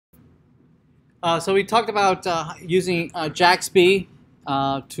So we talked about using jaxb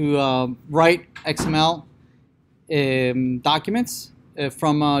to write XML documents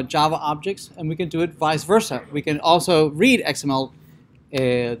from Java objects, and we can do it vice versa. We can also read XML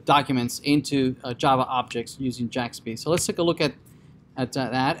documents into Java objects using jaxb. So let's take a look at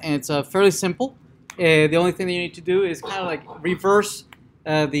that, and it's fairly simple. The only thing that you need to do is kind of like reverse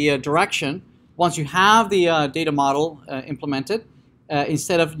the direction. Once you have the data model implemented,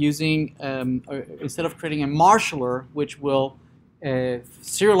 instead of using, instead of creating a marshaller, which will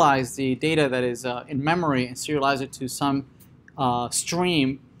serialize the data that is in memory and serialize it to some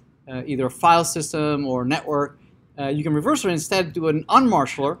stream, either a file system or network, you can reverse it and instead do an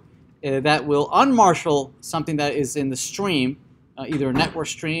unmarshaller that will unmarshal something that is in the stream, either a network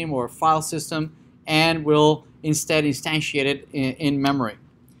stream or a file system, and will instead instantiate it in memory.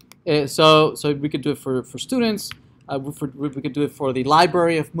 So we could do it for students. We could do it for the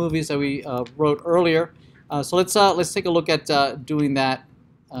library of movies that we wrote earlier. So let's take a look at doing that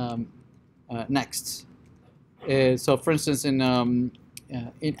next. So for instance, in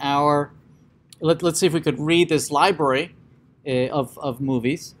our let's see if we could read this library of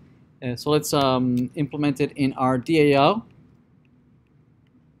movies. So let's implement it in our DAO,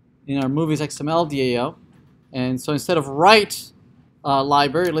 in our movies XML DAO. And so instead of write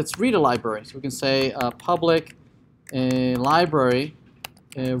library, let's read a library. So we can say public library,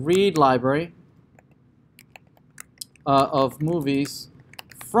 read library of movies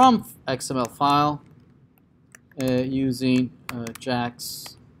from XML file using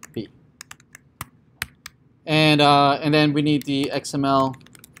jaxb. And then we need the XML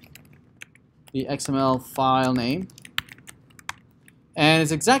file name. And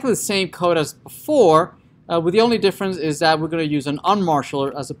it's exactly the same code as before, with the only difference is that we're going to use an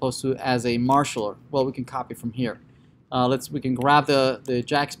unmarshaller as opposed to as a marshaller. Well, we can copy from here. We can grab the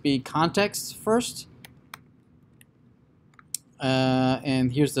jaxb context first.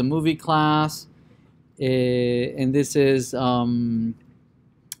 And here's the movie class. And this is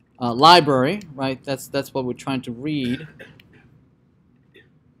library, right? That's what we're trying to read.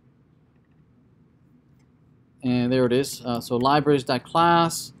 And there it is. So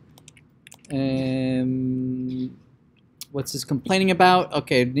libraries.class. And what's this complaining about?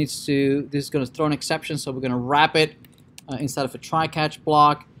 Okay, it needs to. This is going to throw an exception, so we're going to wrap it inside of a try-catch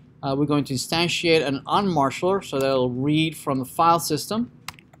block. We're going to instantiate an unmarshaller, so that it'll read from the file system.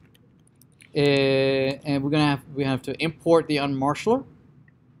 And we have to import the unmarshaller.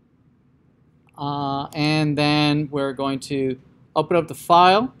 And then we're going to open up the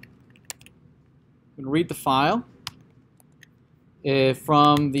file. We're going to read the file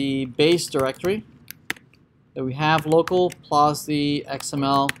from the base directory that we have local plus the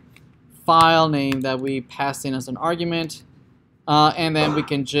XML file name that we passed in as an argument. And then we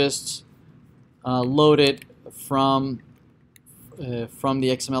can just load it from the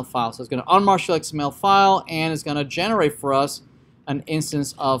XML file. So it's going to unmarshal XML file, and it's going to generate for us an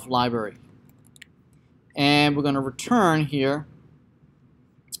instance of library. And we're going to return here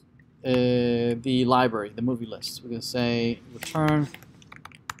the library, the movie list. We're going to say return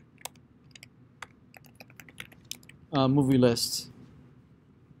movie list.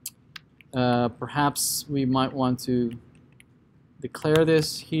 Perhaps we might want to declare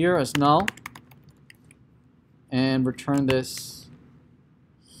this here as null and return this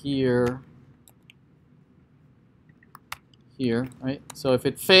here, right? So if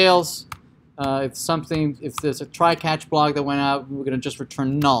it fails, if there's a try-catch block that went out, we're going to just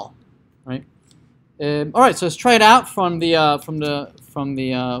return null, right? All right, so let's try it out from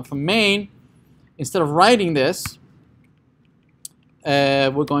main. Instead of writing this,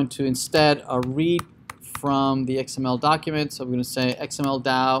 we're going to instead read from the XML document. So we're going to say XML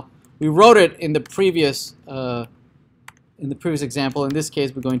DAO. We wrote it in the previous example. In this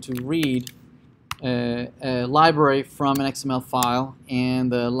case, we're going to read a library from an XML file,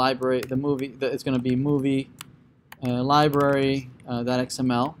 and the library, it's going to be movie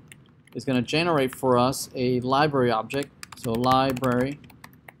library.xml. Is going to generate for us a library object. So library,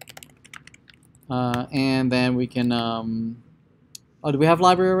 and then we can. Oh, do we have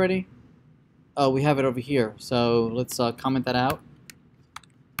library already? Oh, we have it over here. So let's comment that out.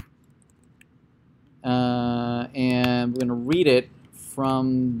 And we're going to read it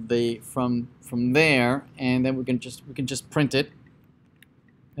from there, and then we can just print it.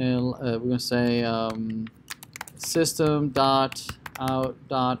 And we're going to say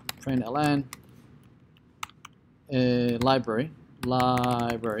system.out.println library.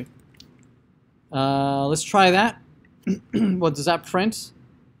 Let's try that. What does that print?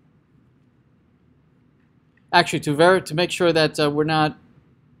 Actually, to make sure that we're not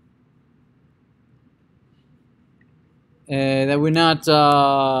that we're not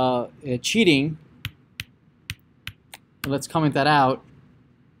cheating. Let's comment that out,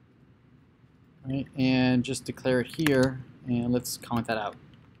 right? And just declare it here, and let's comment that out.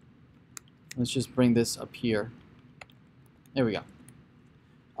 Let's just bring this up here. There we go.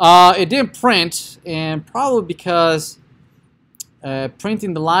 It didn't print, and probably because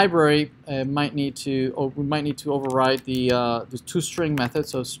printing the library might need to, or we might need to override the toString method.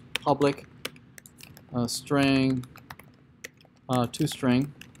 So it's public string toString.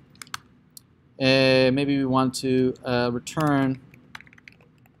 Maybe we want to return.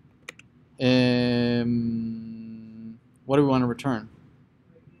 What do we want to return?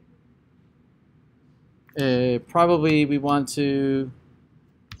 Probably we want to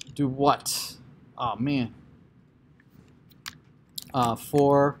do what? Oh man.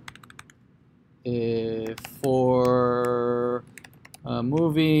 For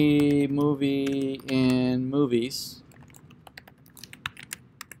movie, and movies.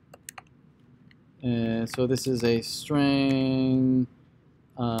 So this is a string,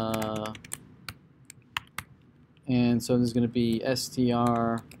 and so this is going to be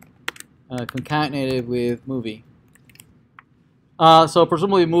str concatenated with movie. So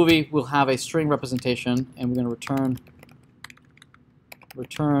presumably movie will have a string representation, and we're going to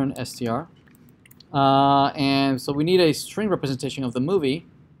return str. And so we need a string representation of the movie.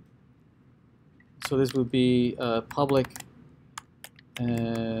 So this would be public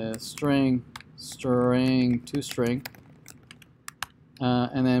string toString,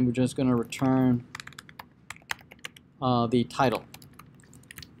 and then we're just going to return the title.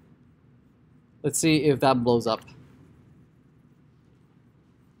 Let's see if that blows up.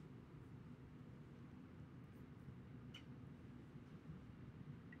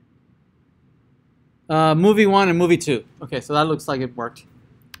 Movie 1 and movie 2. Okay, so that looks like it worked.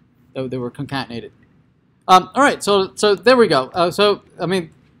 They were concatenated. All right, so there we go. So I mean,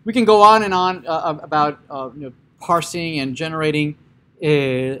 we can go on and on about parsing and generating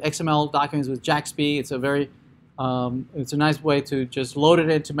XML documents with jaxb. It's a very it's a nice way to just load it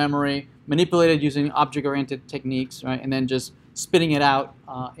into memory, manipulate it using object-oriented techniques, right, and then just spitting it out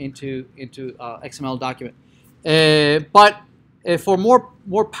into XML document. But for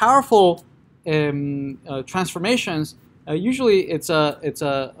more powerful transformations, usually it's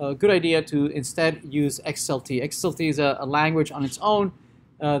a good idea to instead use XLT. XLT is a language on its own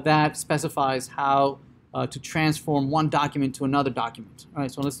that specifies how to transform one document to another document. All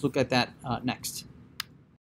right, so let's look at that next.